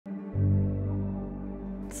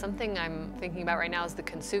Something I'm thinking about right now is the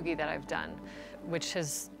Kintsugi that I've done, which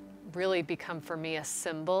has really become for me a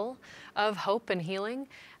symbol of hope and healing.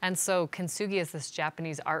 And so Kintsugi is this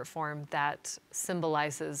Japanese art form that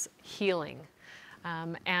symbolizes healing.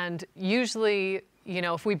 And usually, you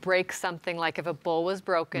know, if we break something, like if a bowl was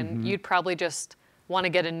broken, you'd probably just want to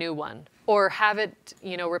get a new one or have it,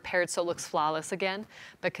 you know, repaired so it looks flawless again.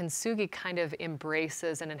 But Kintsugi kind of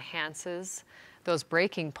embraces and enhances those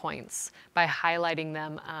breaking points by highlighting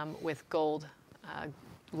them with gold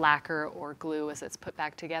lacquer or glue as it's put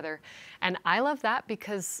back together. And I love that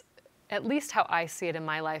because at least how I see it in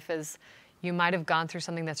my life is you might have gone through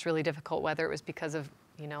something that's really difficult, whether it was because of,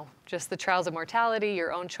 you know, just the trials of mortality,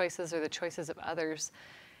 your own choices or the choices of others.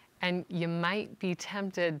 And you might be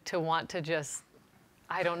tempted to want to just,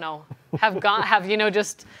 I don't know, have, you know,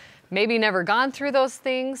 just maybe never gone through those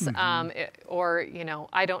things, or, you know,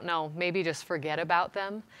 I don't know, maybe just forget about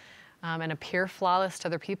them and appear flawless to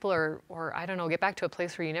other people, or I don't know, get back to a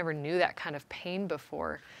place where you never knew that kind of pain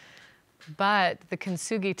before. But the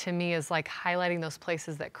Kintsugi to me is like highlighting those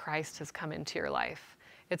places that Christ has come into your life.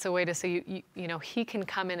 It's a way to say, you know, he can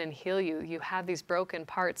come in and heal you. You have these broken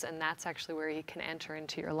parts, and that's actually where he can enter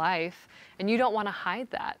into your life. And you don't want to hide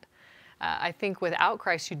that. I think without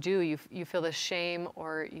Christ, you feel the shame,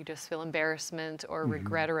 or you just feel embarrassment or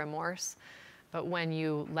regret or remorse. But when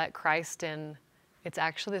you let Christ in, it's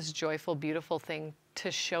actually this joyful, beautiful thing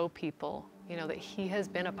to show people, you know, that he has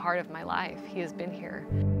been a part of my life. He has been here.